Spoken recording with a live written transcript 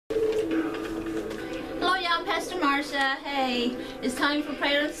I'm Pastor Marsha. Hey, it's time for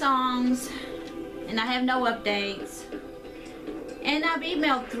prayer and songs, and I have no updates. And I've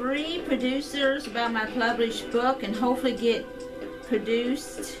emailed 3 producers about my published book and hopefully get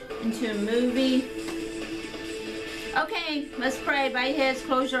produced into a movie. Okay, let's pray. Bow your heads,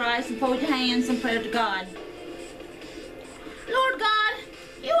 close your eyes, and fold your hands and pray to God. Lord God,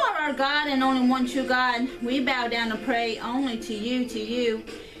 you are our God and only one true God. We bow down and pray only to you,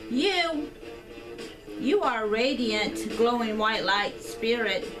 You are a radiant, glowing white light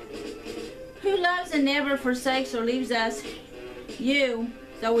spirit who loves and never forsakes or leaves us. You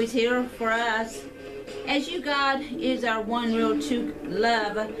is always here for us. As you, God, is our one real true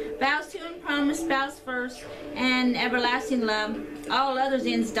love, vows to and promise, spouse first, and everlasting love. All others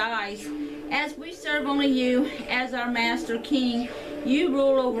ends dies. As we serve only you as our Master King, you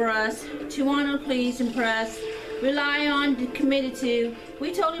rule over us to honor, please, impress, rely on, committed to.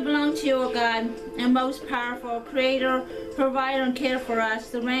 We totally belong to you, O God, and most powerful Creator, provider, and care for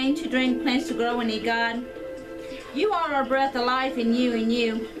us. The rain to drink, plants to grow in you, God. You are our breath of life in you and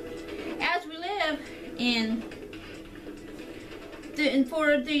you. As we live in and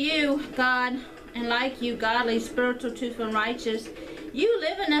for you, God, and like you, godly, spiritual, truthful, and righteous. You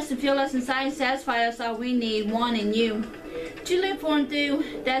live in us and fill us inside and satisfy us all we need, one in you. To live for and through,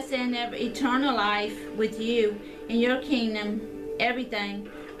 that's in eternal life with you in your kingdom, everything.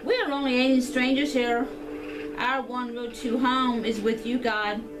 We are only alien strangers here. Our one real true home is with you,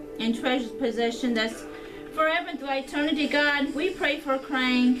 God, and treasured possession that's forever and through eternity, God. We pray for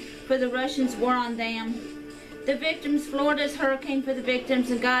Ukraine, for the Russians' war on them. The victims, Florida's hurricane for the victims,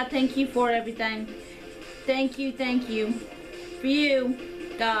 and God, thank you for everything. Thank you. For you,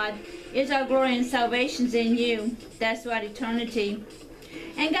 God, is our glory and salvation's in you. That's throughout eternity.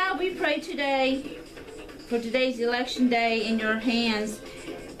 And God, we pray today for today's election day in your hands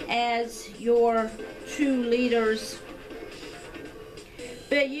as your true leaders.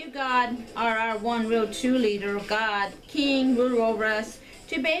 But you, God, are our one real true leader, God, King, ruler over us,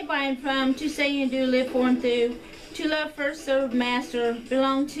 to obey by and from, to say and do, live for and through, to love first, serve, master,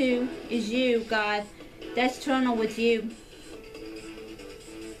 belong to is you, God. That's eternal with you.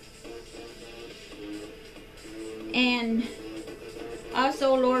 And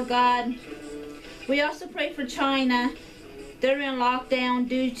also, Lord God, we also pray for China. They're in lockdown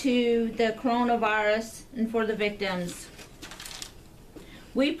due to the coronavirus and for the victims.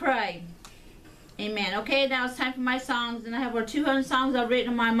 We pray. Amen. Okay, now it's time for my songs, and I have over 200 songs I've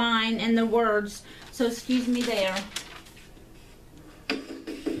written in my mind and the words, so excuse me there. Feel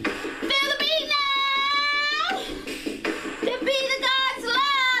the beat now! The beat of God's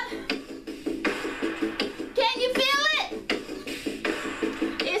love! Can you feel it?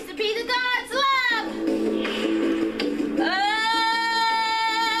 It's the beat of God's love! Oh,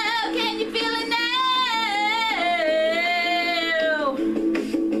 can you feel it now?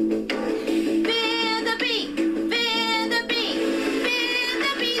 Feel the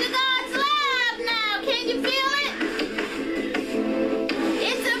beat of God's love now. Can you feel it?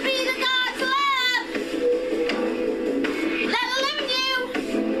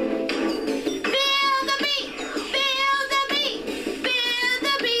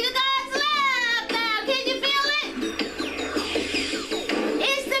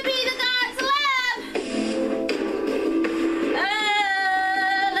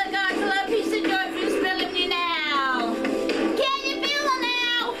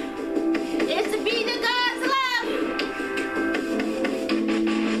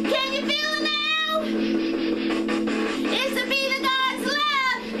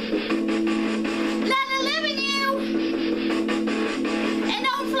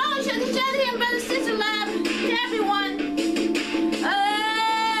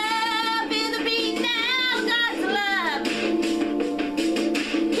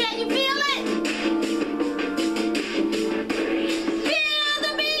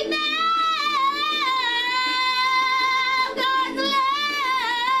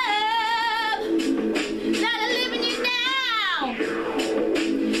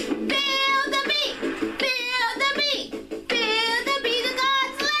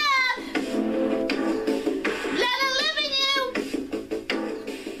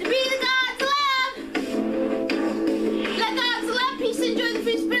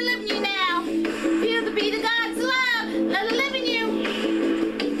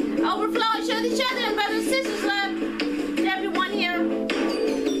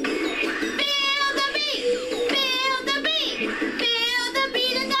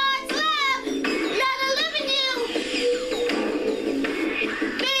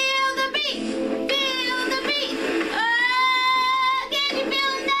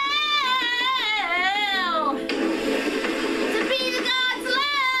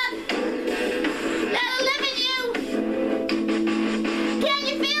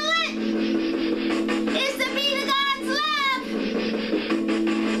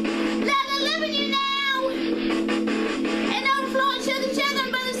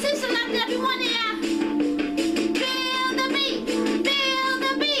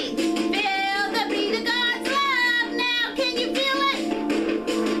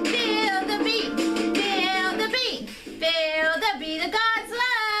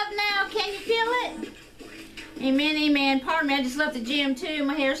 left the gym too.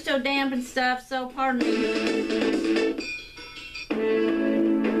 My hair's still damp and stuff, so pardon me.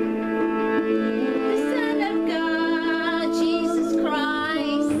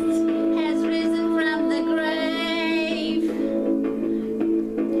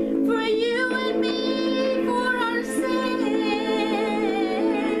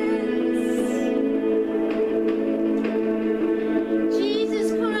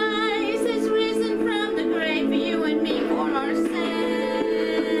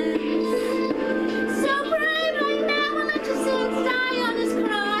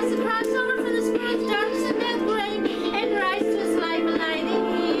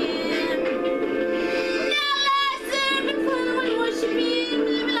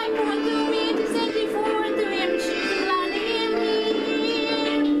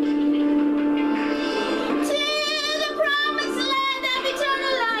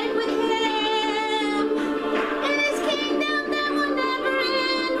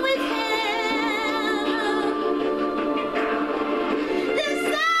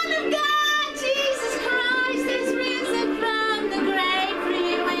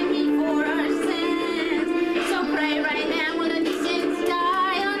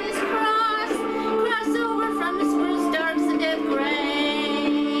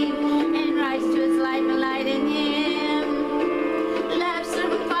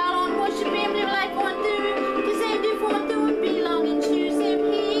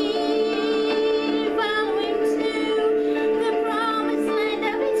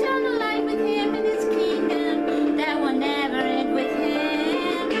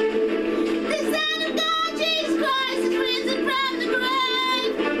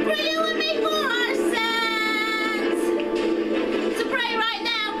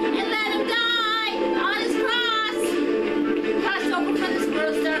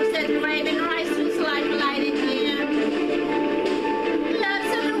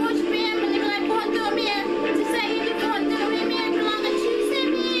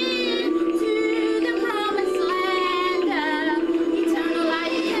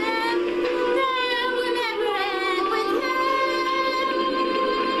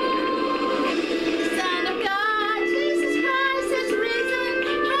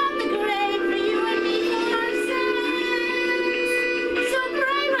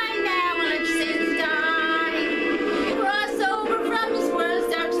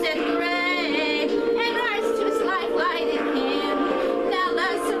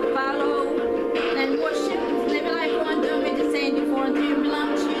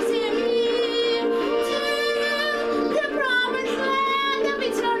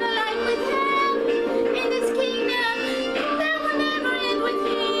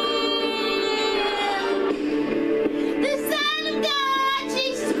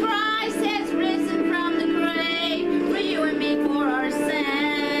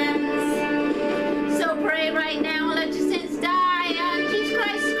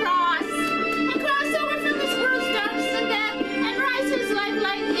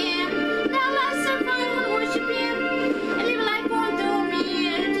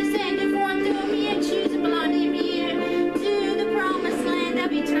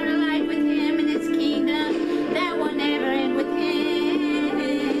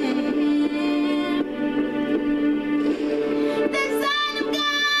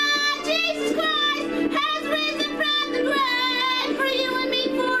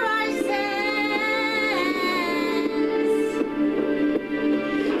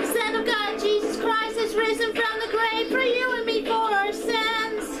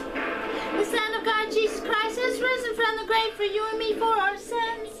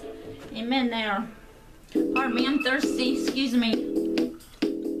 Amen there. Pardon me, I'm thirsty. Excuse me.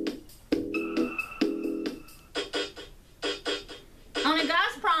 Only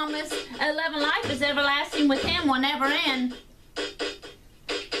God's promise, a loving life is everlasting with Him will never end.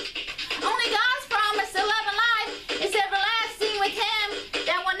 Only God's promise, a loving life is everlasting with Him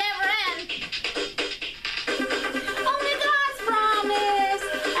that will never end. Only God's promise,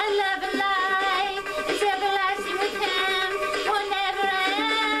 a loving life is everlasting with Him will never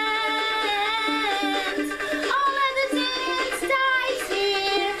end. All other sins dies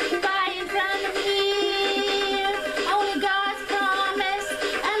here, by in front of here. Only God's promise,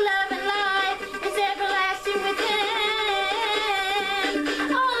 a loving life is everlasting with Him.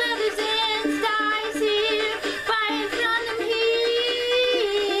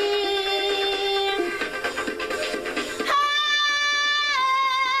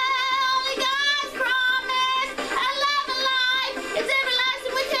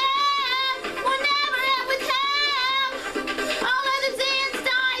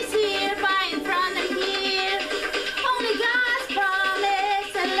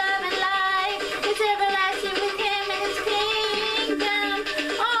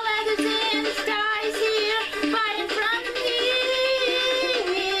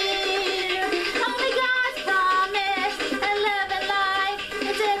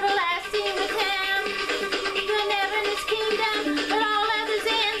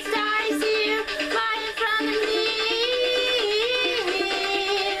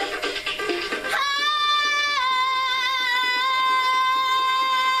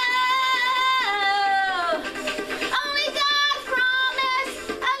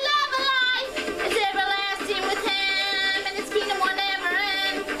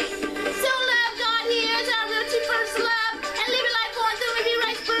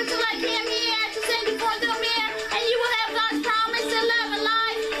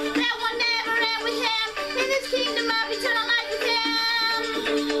 kingdom of eternal life with him.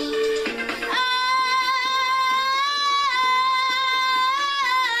 Oh,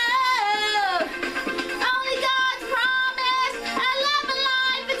 only God's promise, a love and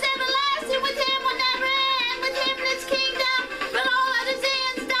life is everlasting with him, will never end with him in his kingdom. But all other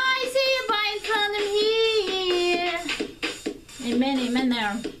sins die, he abides from them here. Amen, amen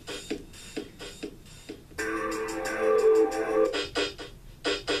there.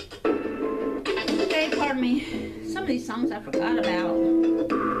 Okay, pardon me. Some of these songs I forgot about.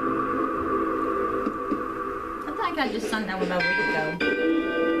 I think I just sung that one about a week ago.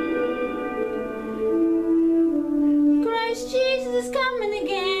 Christ Jesus is coming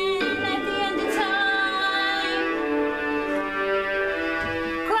again at the end of time.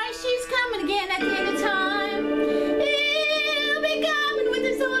 Christ Jesus coming again at the end of time. He'll be coming with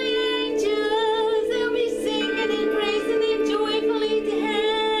his holy angels. They'll be singing and praising him joyfully to him.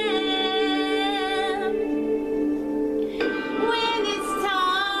 When it's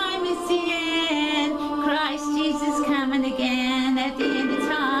time, it's the end. Christ Jesus coming again at the end of time.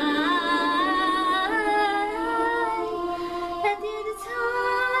 At the end of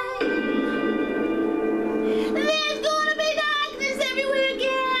time. There's gonna be darkness everywhere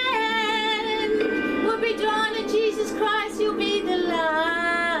again. We'll be drawn to Jesus Christ. You'll be the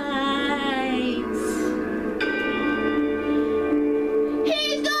light.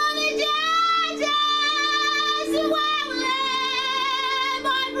 He's gonna judge us. And where we'll live.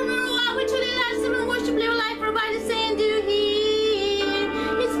 Boy, from while we truly love, and worship, live a life for by the same do he.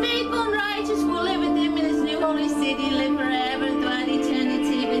 He's faithful and righteous. We'll live with him in his new holy city. Live forever throughout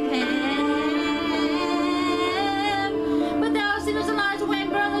eternity with him. But thou sinners and liars away and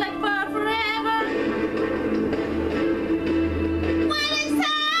burn like fire forever. When it's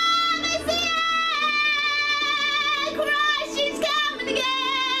time, it's the end. Christ, he's coming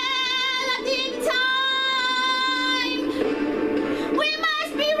again at the end of time. We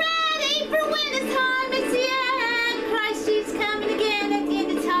must be ready for when it's time, it's the end. Christ, he's coming again at the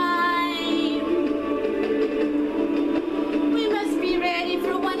end of time. We must be ready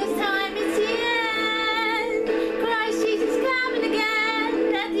for when it's time, it's the end. Christ, Jesus coming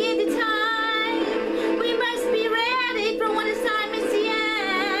again at the end of time. We must be ready for when it's time, it's the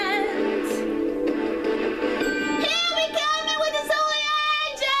end. He'll be coming with his holy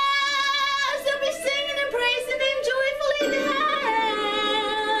angels. They'll be singing and praising him joyfully to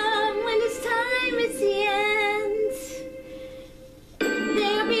him. When it's time, it's the end.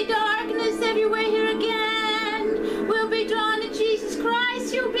 There'll be darkness everywhere here again. We'll be drawn to Jesus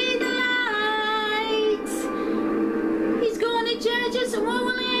Christ. You'll be the light. He's going to judge us and we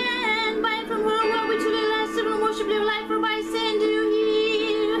will end. By and from her, while we truly last and worship, live life for by sin do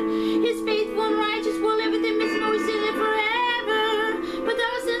hear. He's faithful and righteous. We'll live with him, missing always still live forever. But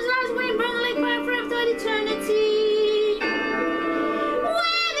those sins lies we burn like fire forever throughout eternity.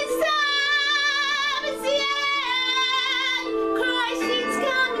 When it's time, it's the end. Christ is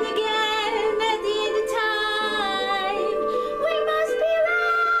coming again at the end of time. We must be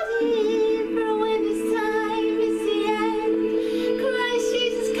ready for when it's time, it's the end. Christ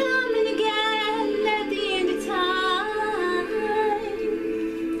Jesus coming again at the end of time.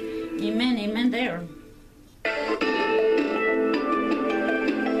 Amen, amen there.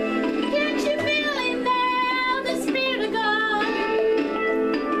 Can't you feel him now, the Spirit of God?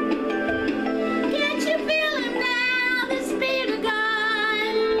 Can't you feel him now, the Spirit of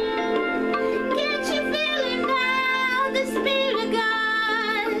God? Can't you feel him now, the Spirit of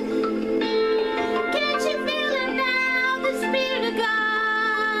God? Can't you feel him now, the Spirit of God?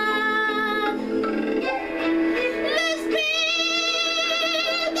 The Spirit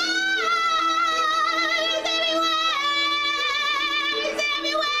of God is everywhere. He's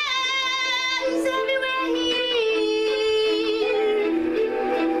everywhere. He's everywhere here.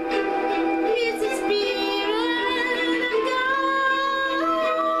 It's the Spirit of God.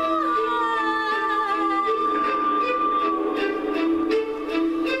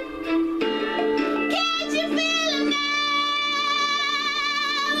 Can't you feel him now?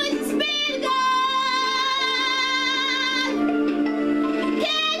 It's the Spirit of God.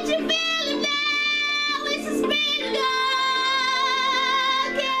 Can't you feel him now? It's the Spirit of God.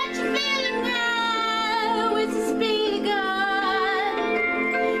 Can't you feel him now?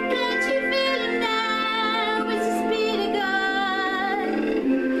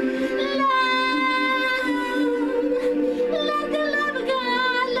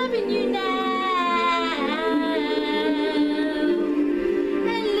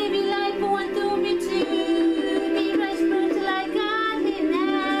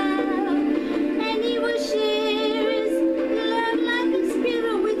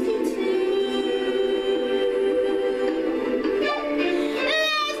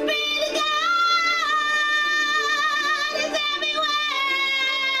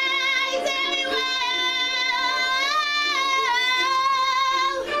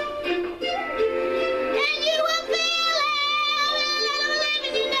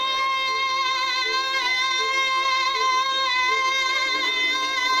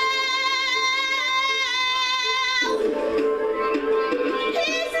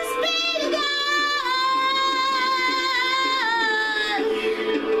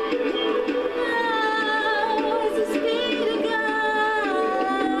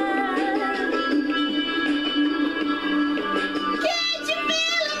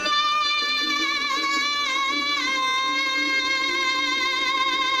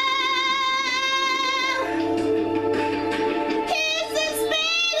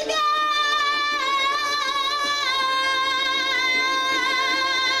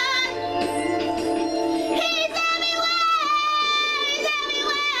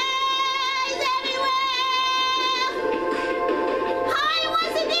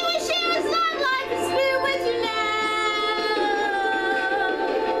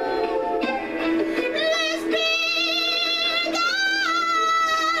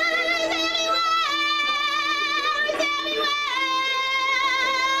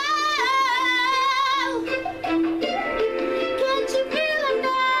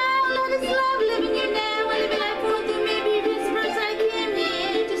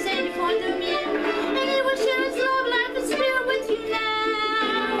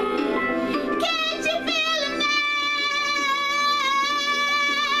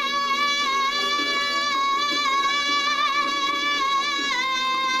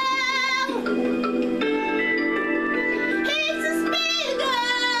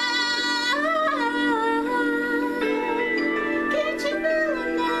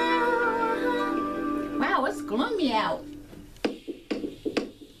 me out.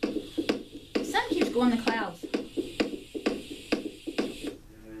 The sun keeps going in the clouds.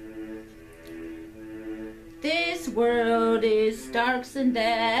 This world is dark and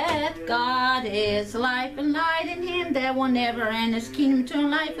death. God is life and light in him that will never end his kingdom,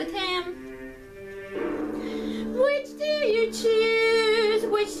 eternal life with him. Which do you choose?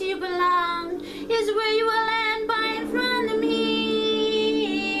 Which do you belong? Is where you will land by in front of me.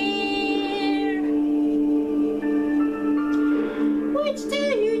 Which do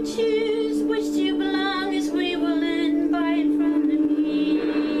you choose? Which do you belong? Is where you will land by in front of me.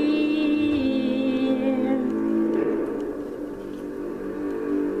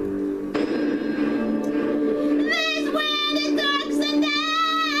 This world is dark and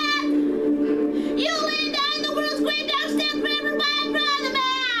death. You land on the world's great dark step forever by in front of me.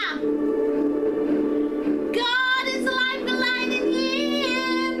 God is life and light in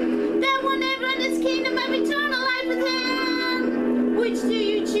him that will never end his kingdom of eternal life with him. Which do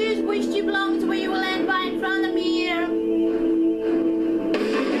you choose? Which do you belong? Is where you will land by in front of me here.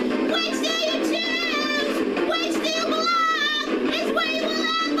 Which do you choose? Which do you belong? Is where you will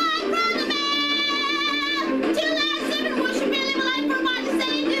land by in front of me. Till last seven worship me, live a life for my to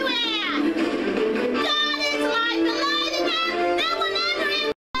say do it. God is life and light in him that will never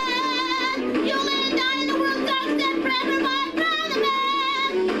end. You'll land on in the world's dark step forever by in front of me.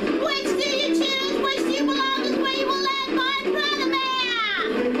 Which do you choose? Which do you belong? Is where you will land by in front of me.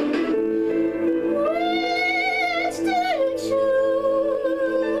 Which do you choose?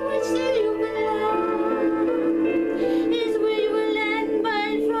 Which do you belong? Is where you will land by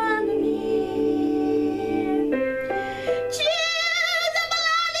in front of me. Choose and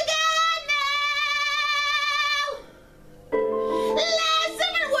belong to God now. Last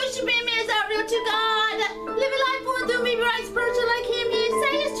seven worship him is our real to God. Live a life for and do me, be right spiritual like him. He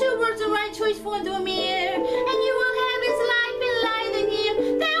say his true words and right choice for and do me here. And you will have his life and light in him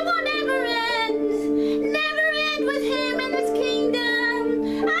that will never end. Never end with him in his kingdom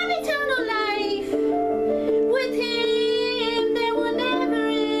of eternal life. With him that will never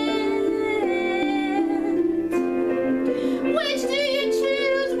end. Which do you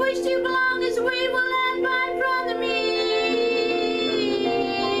choose? Which do you belong? Is where you will land by in front of me.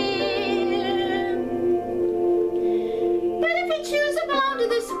 But if you choose to belong to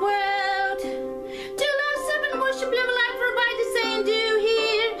this world, to love, serve, and worship, live a life for everybody to say and do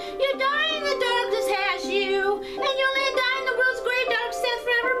here, you die in the darkness has you, and you'll end die in the world's great dark death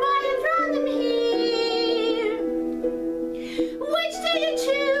forever by in front of me here. Which do you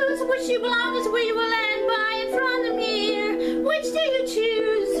choose? Which you belong is where you will land by in front of me here. Which do you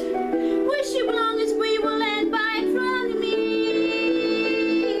choose? Which you belong is where you will land by in front of me.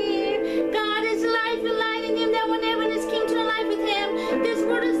 God is life and light in him that will never end his kingdom to life with him. This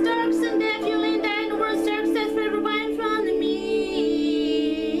world is dark and death. You'll end die in the world's dark death forever by in front of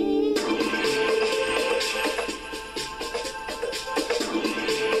me.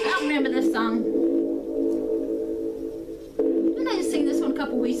 I don't remember this song. Didn't I just sing this one a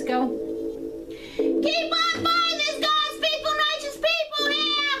couple weeks ago? Keep on fighting, there's God's faithful and righteous people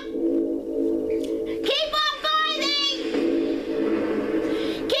here. Keep on fighting.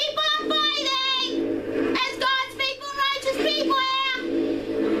 Keep on fighting, as God's faithful and righteous people here.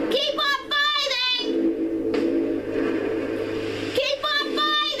 Keep on fighting. Keep on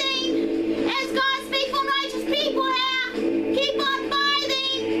fighting, as God's faithful and righteous people here. Keep on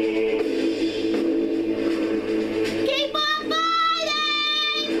fighting. Keep on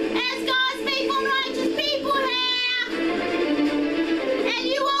fighting, as God's faithful and righteous people.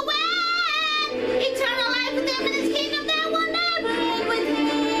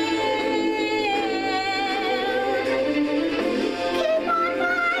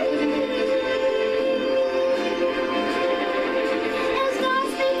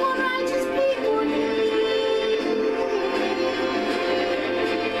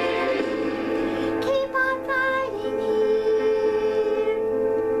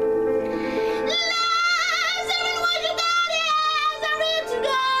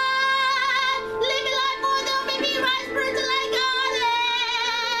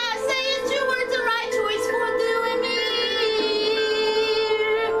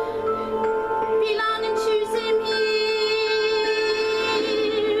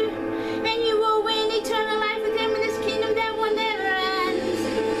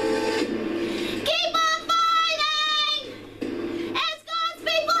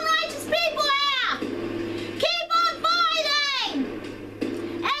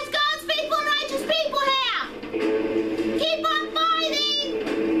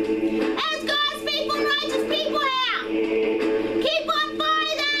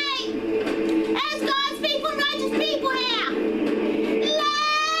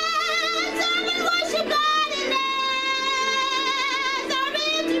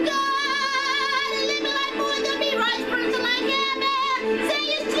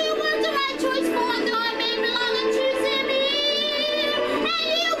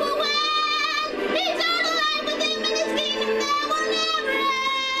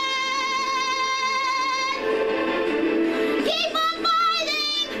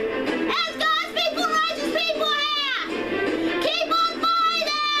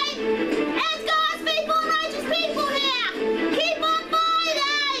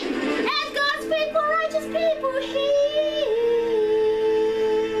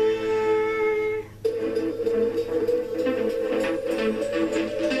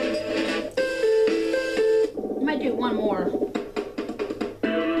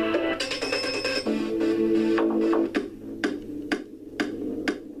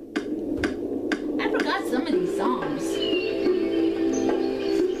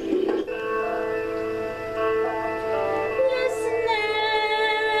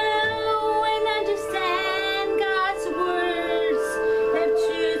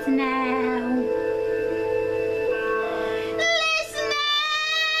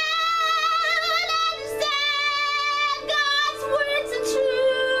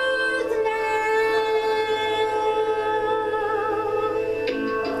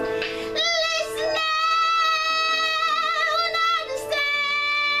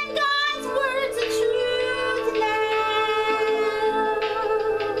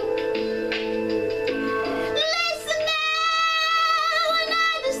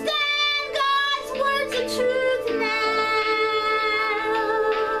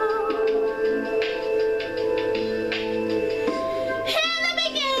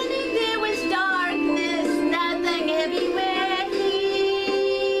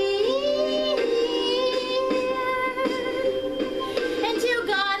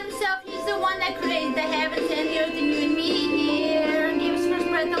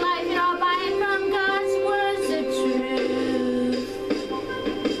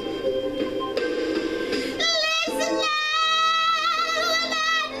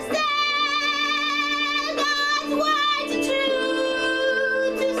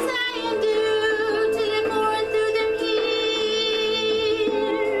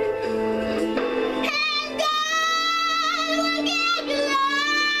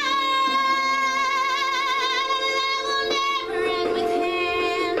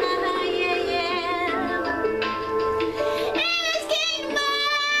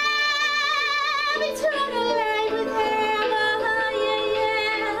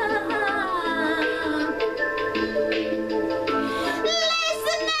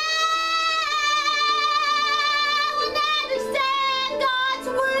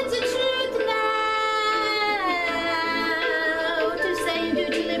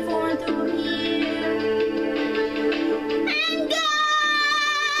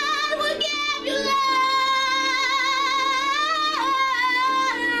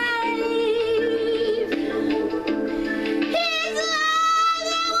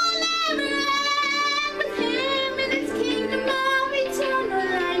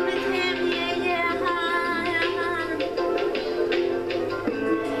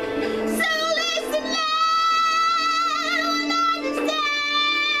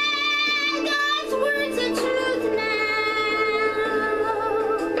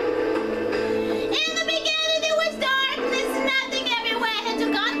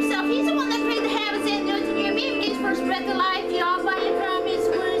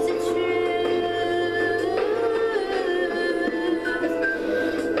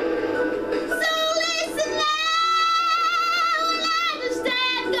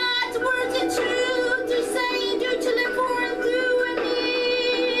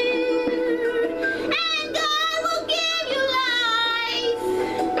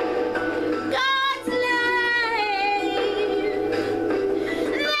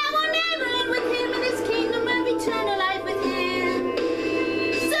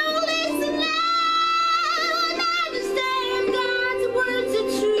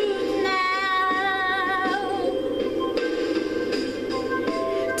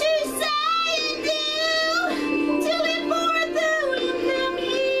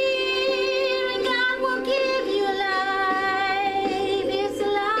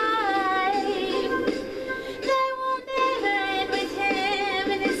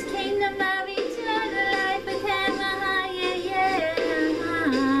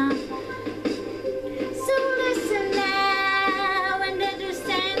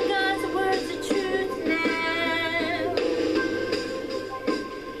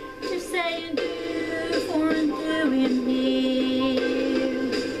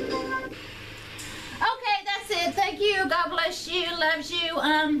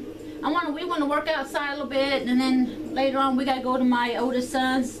 work outside a little bit, and then later on we gotta go to my oldest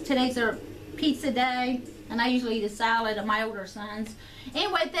son's. Today's our pizza day, and I usually eat a salad at my older son's.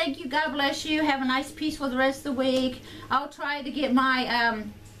 Anyway, thank you. God bless you. Have a nice, peaceful the rest of the week. I'll try to get my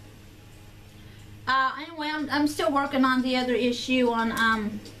anyway, I'm still working on the other issue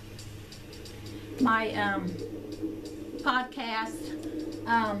on my podcast.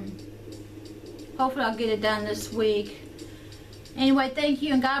 Hopefully I'll get it done this week. Anyway, thank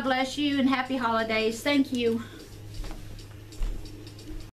you, and God bless you, and happy holidays. Thank you.